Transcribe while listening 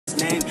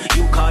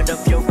part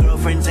of your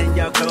girlfriends and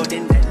your girl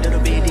in that little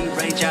bitty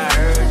range. I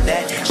heard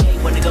that she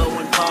wanna go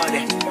and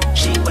party.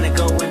 She wanna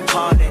go and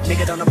party.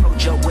 Nigga don't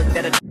approach her with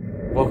that.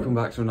 Welcome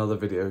back to another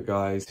video,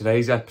 guys.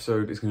 Today's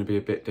episode is going to be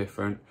a bit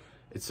different.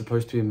 It's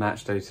supposed to be a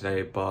match day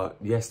today, but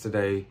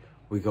yesterday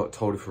we got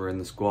told if we're in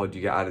the squad,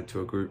 you get added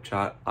to a group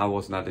chat. I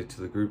wasn't added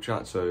to the group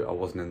chat, so I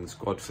wasn't in the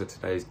squad for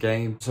today's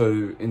game.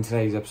 So in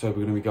today's episode,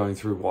 we're going to be going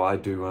through what I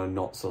do when I'm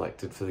not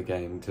selected for the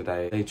game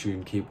today. Stay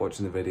tuned, keep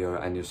watching the video,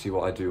 and you'll see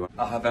what I do.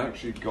 I haven't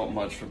actually got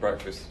much for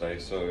breakfast today,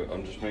 so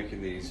I'm just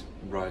making these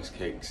rice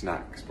cake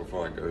snacks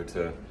before I go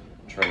to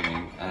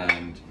training.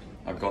 And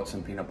I've got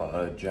some peanut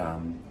butter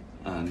jam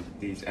and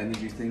these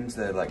energy things.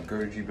 They're like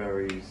goji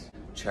berries,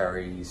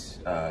 cherries,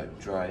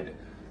 dried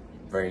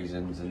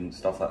raisins and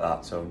stuff like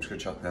that. So I'm just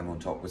gonna chuck them on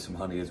top with some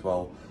honey as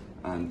well,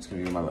 and it's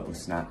gonna be my little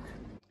snack.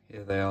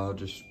 Here they are,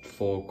 just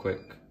 4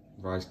 quick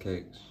rice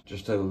cakes.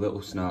 Just a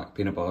little snack,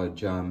 peanut butter,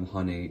 jam,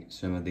 honey,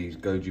 some of these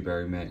goji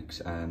berry mix,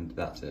 and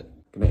that's it.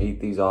 Gonna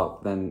eat these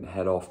up, then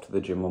head off to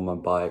the gym on my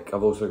bike.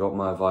 I've also got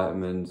my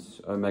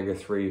vitamins,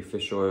 omega-3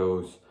 fish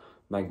oils,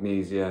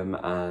 magnesium,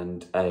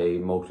 and a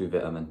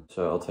multivitamin.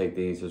 So I'll take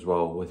these as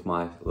well with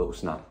my little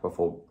snack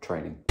before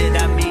training. Did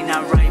I mean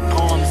I write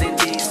poems in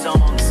these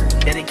songs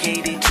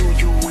dedicated to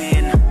you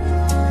when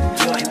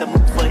you're in the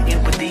mood for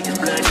empathy? Just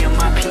blood in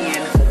my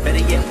pen. Better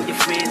yet with your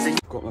friends. And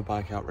I've got my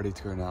bike out ready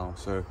to go now,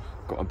 so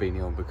I've got my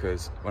beanie on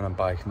because when I'm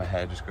biking my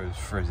hair just goes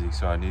frizzy,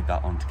 so I need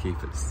that on to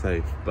keep it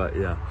safe. But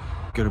yeah,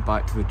 gonna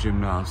bike to the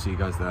gym now. See you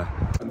guys there.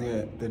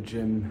 At the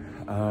gym,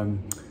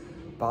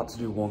 about to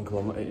do 1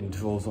 kilometer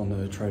intervals on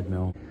the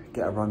treadmill,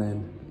 get a run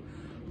in,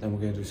 then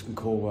we're gonna do some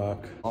core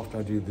work. After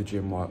I do the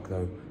gym work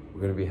though, we're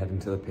gonna be heading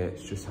to the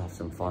pitch, just have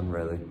some fun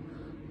really.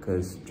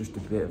 Because just a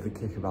bit of a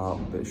kickabout,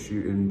 a bit of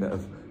shooting, bit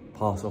of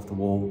pass off the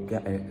wall,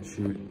 get it,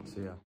 shoot,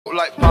 so yeah.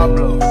 Like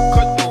Pablo,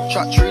 cut through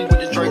chat trees with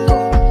the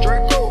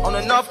Draco. On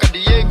the north got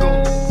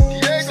Diego.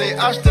 Say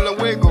hasta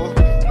luego.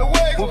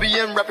 We'll be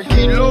in rapping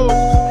kilo.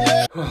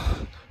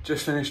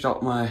 Just finished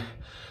up my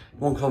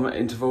 1 kilometer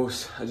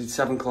intervals. I did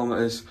 7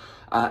 kilometers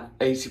at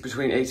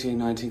between 80 and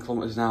 19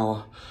 kilometers an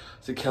hour.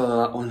 It's a killer,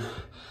 that one.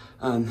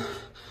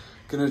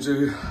 Gonna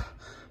do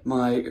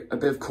a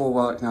bit of core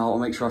work now. I'll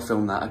make sure I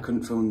film that. I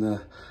couldn't film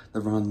the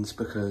runs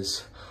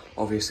because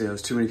obviously there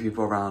was too many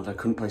people around. I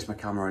couldn't place my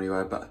camera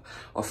anywhere, but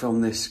I'll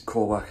film this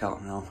core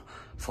workout now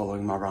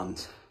following my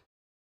runs.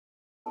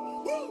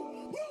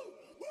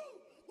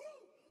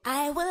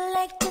 I would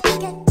like to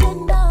get to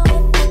know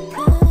if it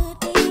could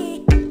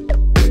be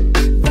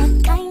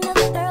the kind of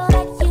girl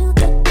that you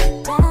could be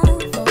down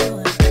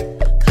for.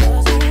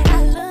 'Cause when I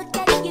look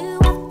at you,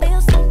 I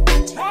feel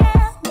something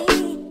tell me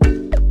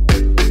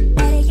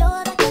that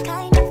you're the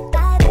kind of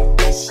guy that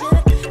I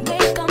should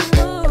make a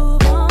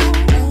move on.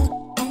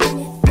 And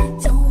if I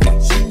don't let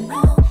you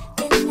know,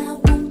 then I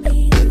won't be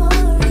for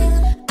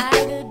real. I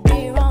could be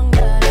wrong,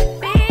 but I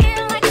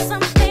feel like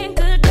something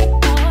could be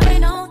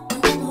going on.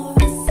 The more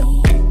I see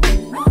it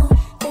wrong,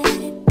 then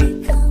it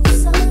becomes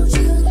so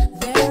true.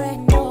 There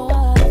ain't no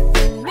other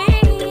for me,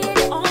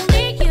 it's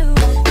only you.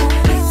 I'll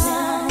be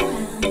down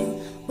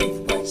with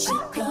what you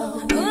go.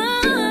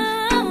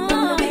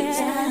 I'll be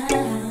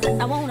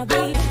down. I wanna be.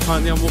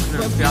 Currently I'm walking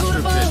around the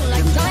astro pitch,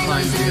 gym's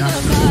behind the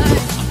astro.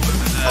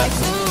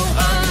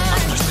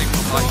 I'm just thinking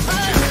of biking to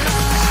the gym.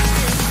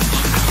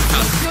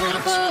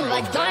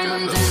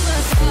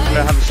 I'm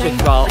gonna have a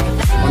kickabout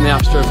on the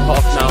astro for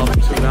half an hour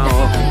to an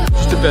hour.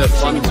 Just a bit of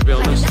fun, to be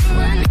honest.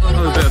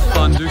 Have a bit of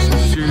fun, do some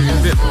shooting, a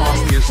bit of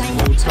passing against the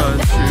wall, turn,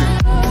 shoot,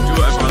 do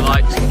whatever I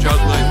like, some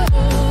juggling.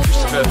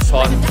 Just a bit of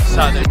fun.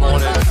 Saturday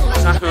morning,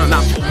 snapping on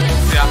that ball to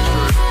the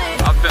astro.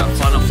 Have a bit of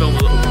fun, I'll film a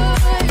little bit.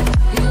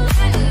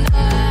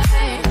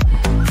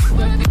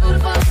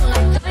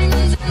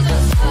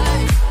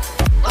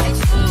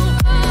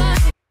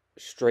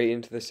 Straight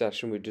into the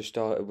session, we just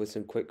started with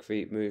some quick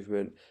feet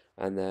movement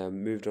and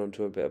then moved on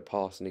to a bit of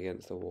passing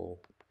against the wall.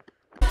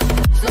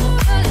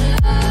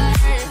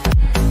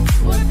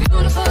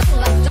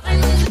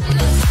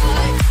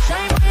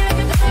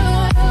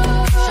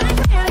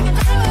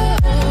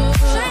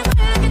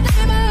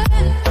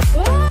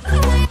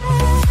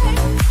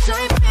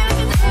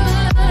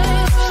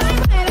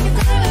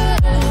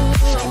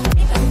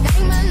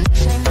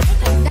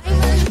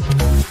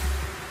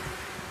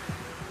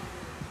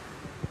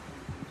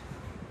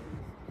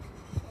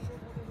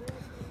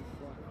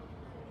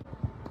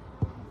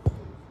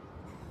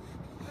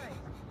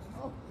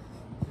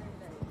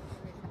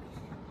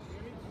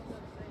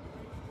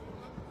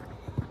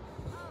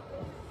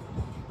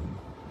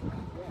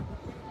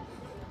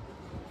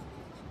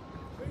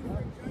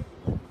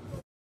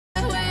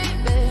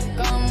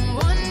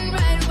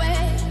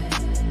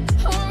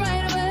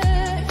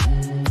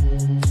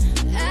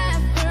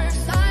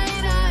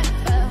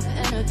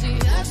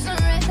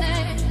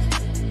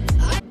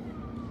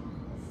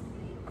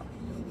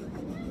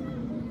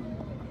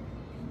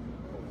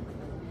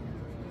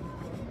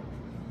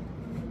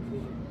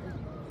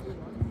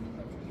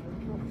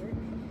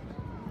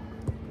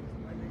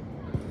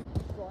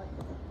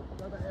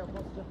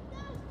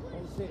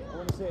 I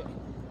want to see it.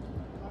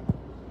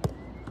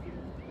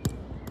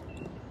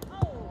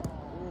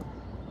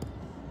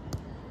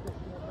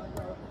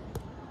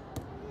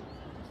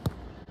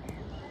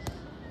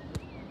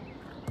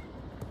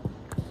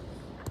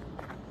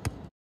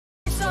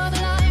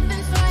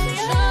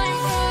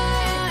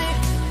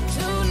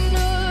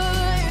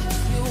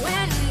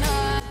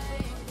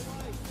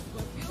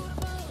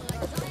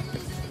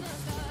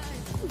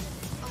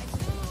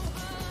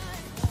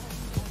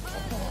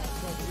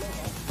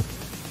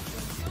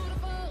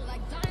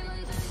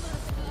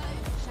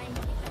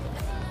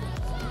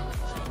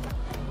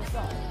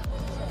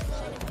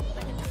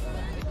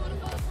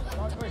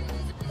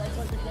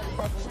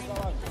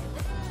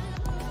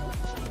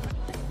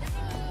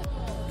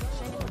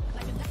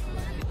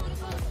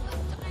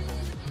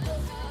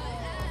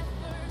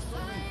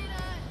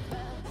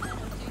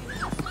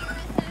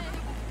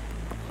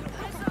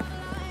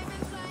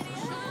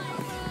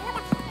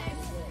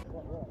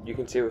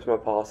 can see with my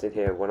passing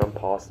here, when I'm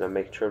passing, I'm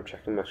making sure I'm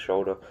checking my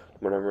shoulder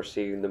when I'm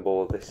receiving the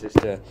ball. This is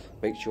to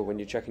make sure when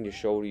you're checking your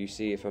shoulder, you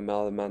see if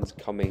another man's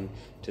coming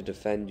to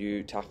defend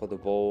you, tackle the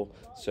ball.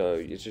 So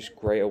it's just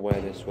great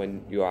awareness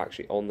when you're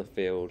actually on the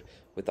field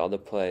with other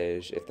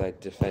players. If they're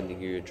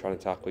defending you and trying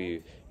to tackle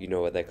you, you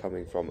know where they're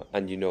coming from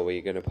and you know where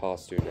you're going to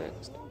pass to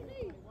next.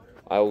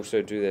 I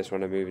also do this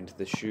when I move into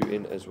the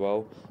shooting as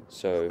well.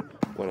 So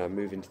when I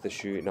move into the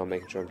shooting, I'm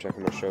making sure I'm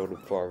checking my shoulder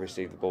before I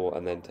receive the ball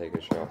and then take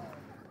a shot.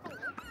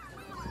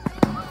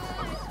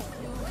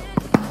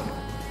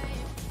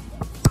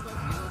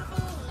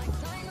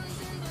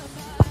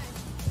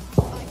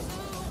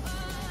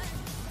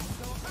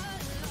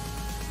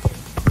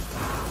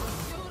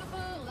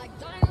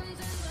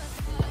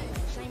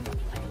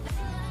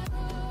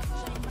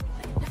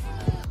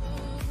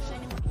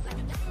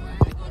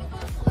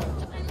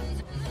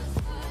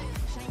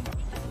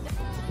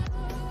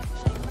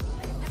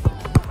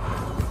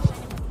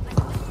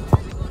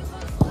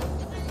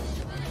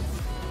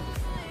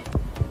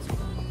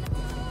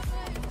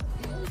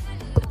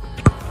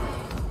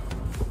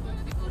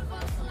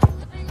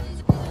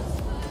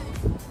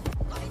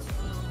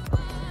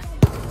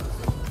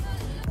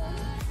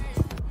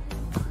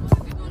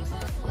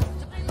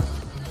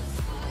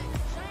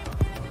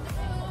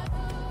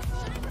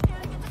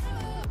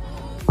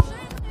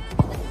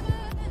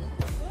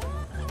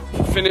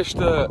 Finished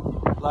the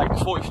like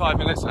 45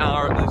 minutes an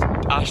hour at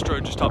the Astro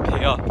just up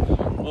here,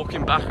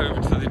 walking back over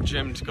to the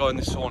gym to go in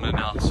the sauna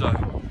now, so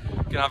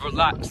gonna have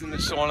relaxed in the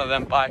sauna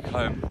then bike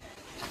home.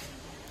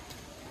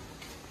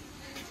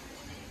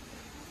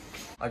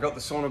 I got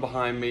the sauna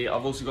behind me,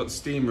 I've also got the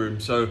steam room,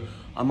 so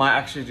I might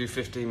actually do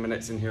 15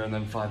 minutes in here and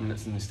then 5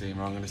 minutes in the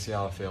steamer. I'm gonna see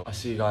how I feel. I'll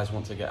see you guys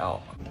once I get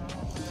out.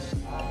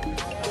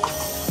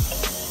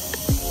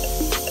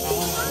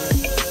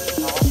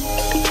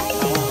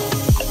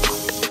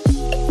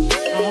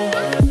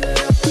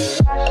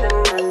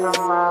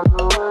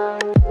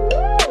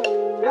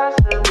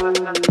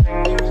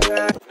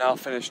 Now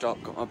finished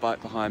up, got my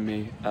bike behind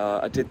me.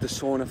 I did the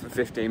sauna for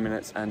 15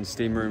 minutes and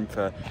steam room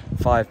for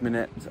 5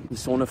 minutes. The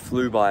sauna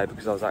flew by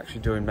because I was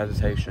actually doing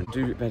meditation. I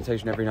do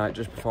meditation every night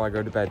just before I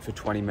go to bed for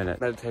 20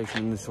 minutes.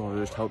 Meditation in the sauna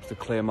just helps to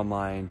clear my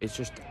mind. It's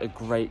just a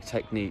great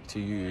technique to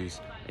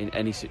use in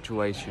any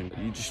situation.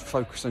 You just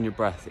focus on your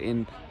breath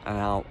in and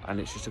out, and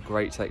it's just a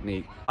great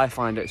technique. I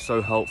find it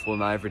so helpful in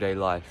my everyday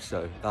life,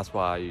 so that's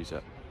why I use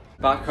it.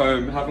 Back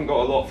home, haven't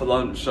got a lot for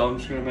lunch, so I've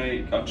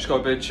just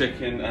got a bit of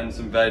chicken and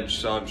some veg,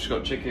 so I've just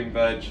got chicken,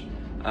 veg,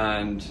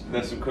 and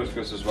there's some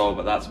couscous as well,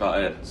 but that's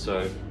about it,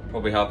 so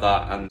probably have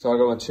that. And so I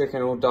got my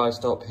chicken all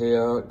diced up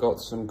here, got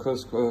some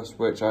couscous,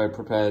 which I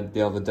prepared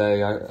the other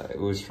day,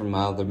 it was from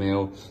my other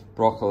meal,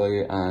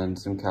 broccoli and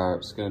some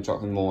carrots. Gonna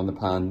chuck them more in the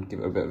pan, give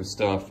it a bit of a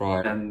stir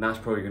fry, and that's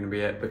probably gonna be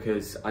it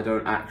because I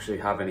don't actually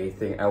have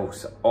anything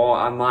else, or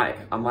I might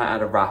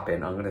add a wrap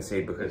in. I'm gonna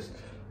see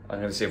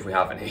if we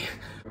have any.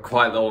 We're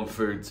quite low on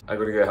food. I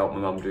gotta go help my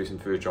mum do some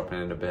food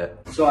shopping in a bit.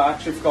 So I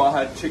actually forgot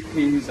I had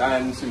chickpeas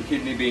and some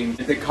kidney beans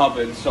in the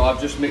cupboard, so I've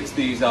just mixed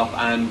these up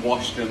and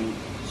washed them.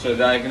 So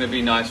they're gonna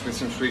be nice with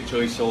some sweet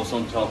chili sauce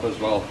on top as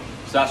well.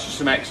 So that's just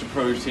some extra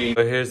protein.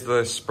 So here's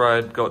the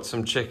spread, got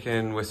some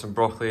chicken with some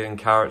broccoli and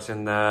carrots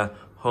in there,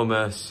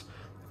 hummus,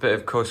 a bit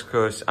of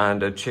couscous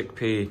and a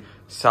chickpea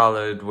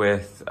salad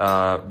with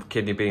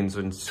kidney beans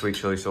and sweet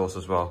chili sauce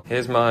as well.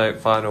 Here's my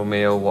final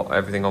meal,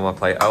 everything on my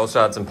plate. I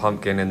also had some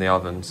pumpkin in the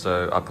oven,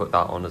 so I put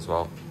that on as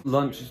well.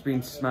 Lunch has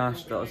been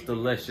smashed, that was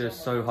delicious,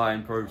 so high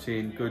in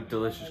protein, good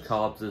delicious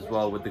carbs as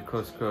well with the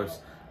couscous,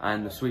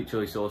 and the sweet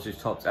chili sauce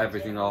just tops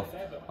everything off.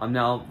 I'm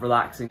now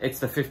relaxing. It's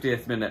the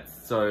 50th minute,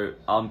 so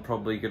I'm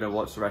probably gonna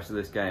watch the rest of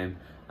this game.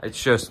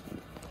 It's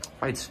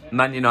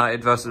Man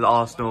United versus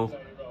Arsenal.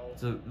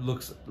 So it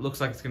looks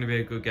like it's going to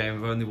be a good game.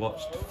 I've only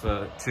watched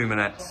for 2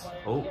 minutes.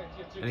 Oh,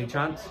 any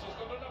chance?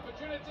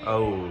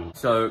 Oh.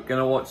 So,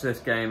 gonna watch this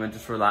game and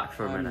just relax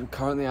for a minute. I'm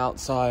currently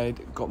outside,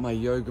 got my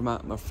yoga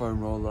mat and my foam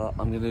roller.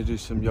 I'm going to do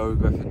some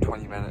yoga for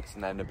 20 minutes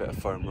and then a bit of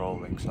foam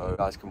rolling, so you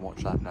guys can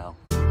watch that now.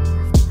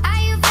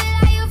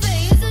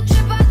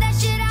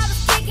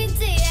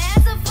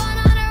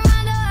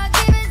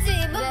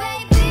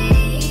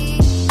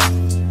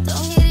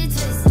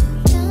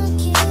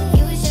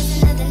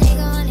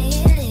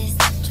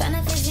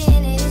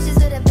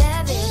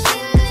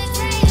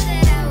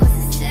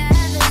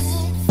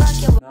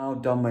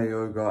 Done my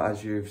yoga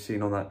as you've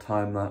seen on that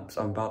time lapse.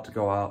 I'm about to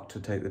go out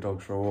to take the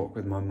dogs for a walk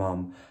with my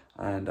mum,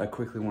 and I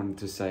quickly wanted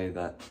to say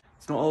that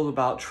it's not all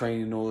about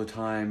training all the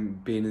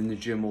time, being in the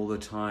gym all the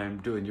time,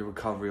 doing your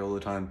recovery all the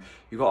time.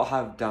 You got to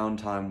have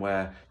downtime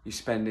where you're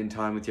spending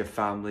time with your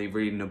family,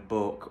 reading a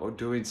book or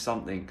doing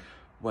something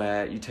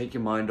where you take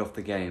your mind off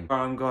the game.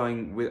 I'm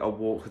going with a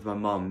walk with my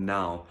mum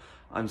now.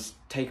 I'm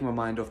taking my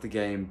mind off the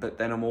game, but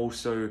then I'm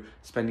also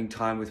spending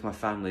time with my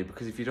family,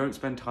 because if you don't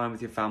spend time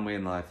with your family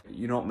in life,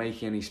 you're not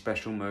making any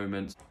special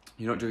moments.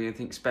 You're not doing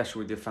anything special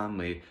with your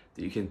family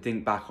that you can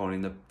think back on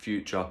in the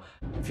future.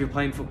 If you're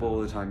playing football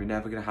all the time, you're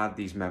never going to have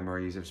these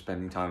memories of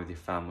spending time with your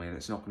family, and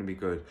it's not going to be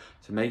good.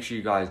 So make sure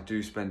you guys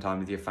do spend time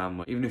with your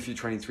family. Even if you're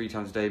training 3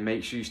 times a day,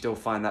 make sure you still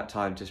find that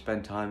time to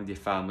spend time with your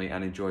family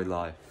and enjoy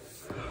life.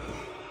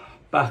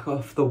 Back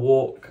off the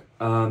walk,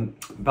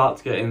 about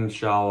to get in the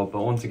shower,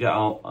 but once I get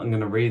out, I'm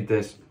going to read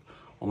this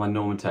on my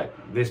Normatech.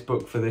 This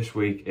book for this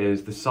week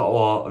is The Subtle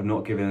Art of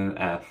Not Giving an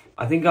F.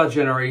 I think our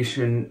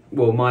generation,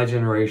 well, my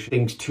generation,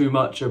 thinks too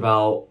much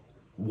about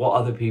what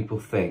other people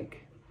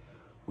think.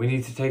 We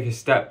need to take a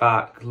step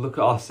back, look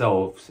at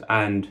ourselves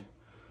and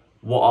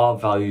what our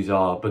values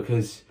are,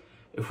 because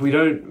if we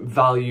don't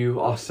value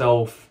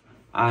ourselves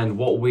and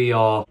what we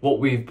are, what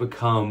we've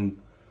become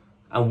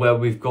and where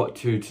we've got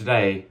to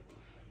today,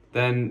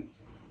 then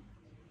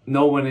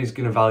no one is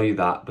going to value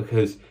that,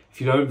 because if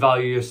you don't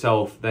value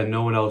yourself, then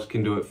no one else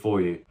can do it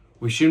for you.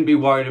 We shouldn't be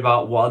worried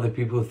about what other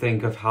people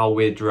think of how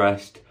we're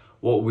dressed,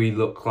 what we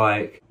look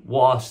like,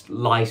 what our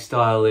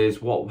lifestyle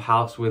is, what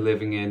house we're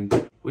living in.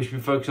 We should be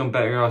focused on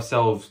bettering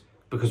ourselves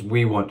because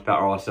we want to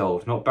better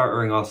ourselves, not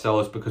bettering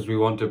ourselves because we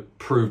want to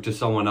prove to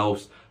someone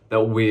else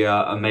that we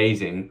are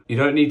amazing. You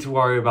don't need to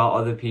worry about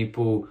other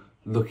people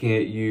looking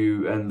at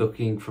you and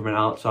looking from an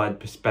outside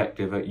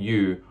perspective at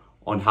you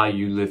on how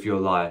you live your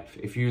life.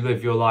 If you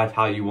live your life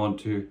how you want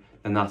to,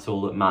 then that's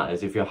all that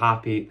matters. If you're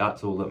happy,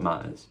 that's all that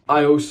matters.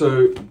 I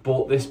also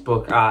bought this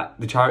book at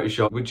the charity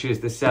shop, which is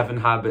The 7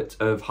 Habits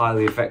of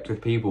Highly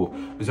Effective People.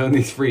 It was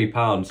only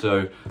 £3,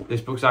 so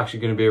this book's actually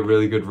going to be a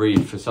really good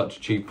read for such a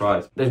cheap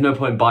price. There's no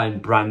point in buying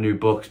brand new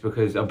books,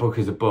 because a book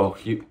is a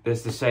book.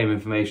 There's the same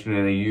information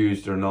in a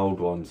used or an old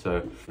one,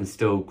 so there's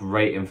still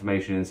great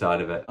information inside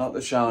of it. Out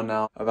the shower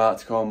now, about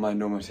to go on my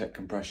Normatech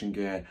compression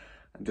gear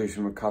and do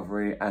some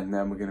recovery, and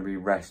then we're going to be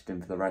resting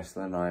for the rest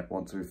of the night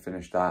once we've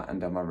finished that and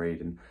done my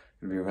reading.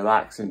 I'm going to be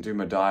relaxing, do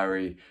my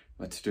diary,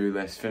 my to-do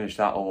list, finish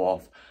that all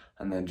off,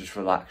 and then just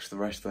relax the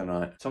rest of the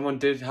night. Someone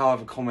did,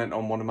 however, comment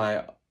on one of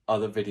my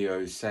other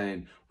videos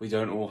saying we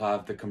don't all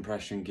have the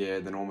compression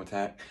gear, the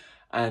Normatech,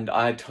 and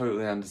I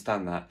totally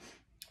understand that.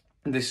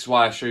 And this is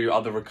why I show you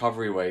other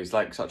recovery ways,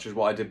 like such as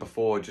what I did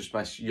before, just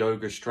my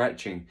yoga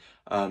stretching.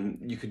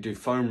 You could do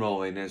foam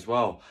rolling as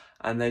well.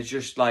 And there's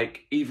just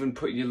like, even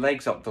putting your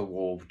legs up the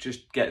wall,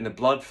 just getting the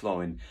blood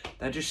flowing.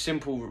 They're just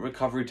simple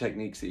recovery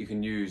techniques that you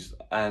can use.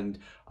 And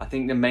I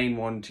think the main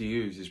one to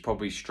use is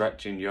probably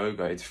stretching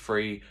yoga. It's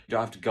free, you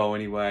don't have to go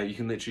anywhere. You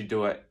can literally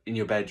do it in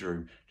your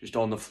bedroom, just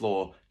on the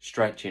floor,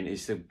 stretching.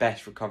 It's the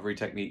best recovery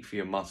technique for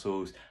your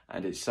muscles.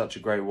 And it's such a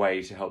great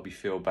way to help you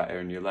feel better,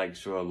 and your legs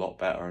feel a lot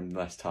better and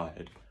less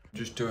tired.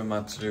 Just doing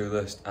my to-do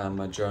list and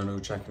my journal,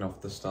 checking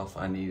off the stuff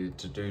I needed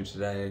to do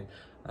today.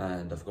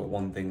 And I've got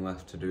one thing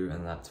left to do,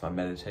 and that's my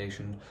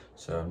meditation.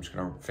 So I'm just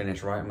gonna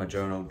finish writing my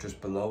journal just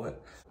below it,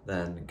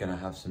 then gonna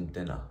have some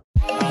dinner.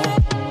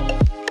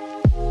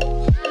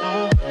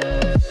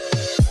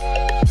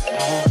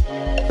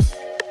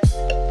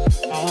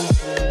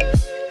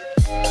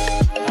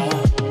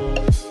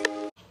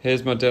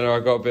 Here's my dinner. I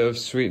got a bit of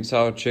sweet and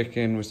sour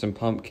chicken with some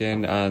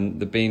pumpkin and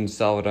the bean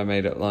salad I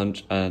made at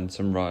lunch and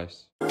some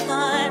rice.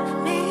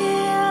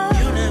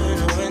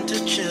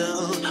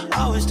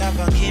 Always talk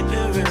about keep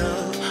it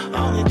real,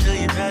 only till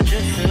you pat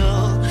your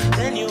fill,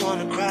 then you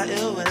wanna cry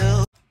ill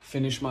will.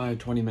 Finished my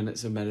 20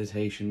 minutes of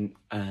meditation,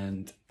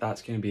 and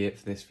that's going to be it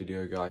for this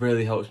video, guys. It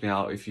really helps me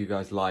out if you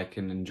guys like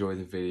and enjoy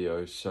the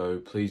video, so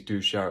please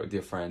do share it with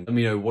your friends. Let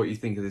me know what you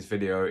think of this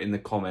video in the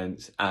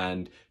comments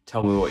and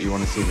tell me what you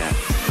want to see next.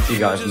 See you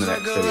guys in the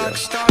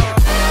next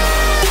video.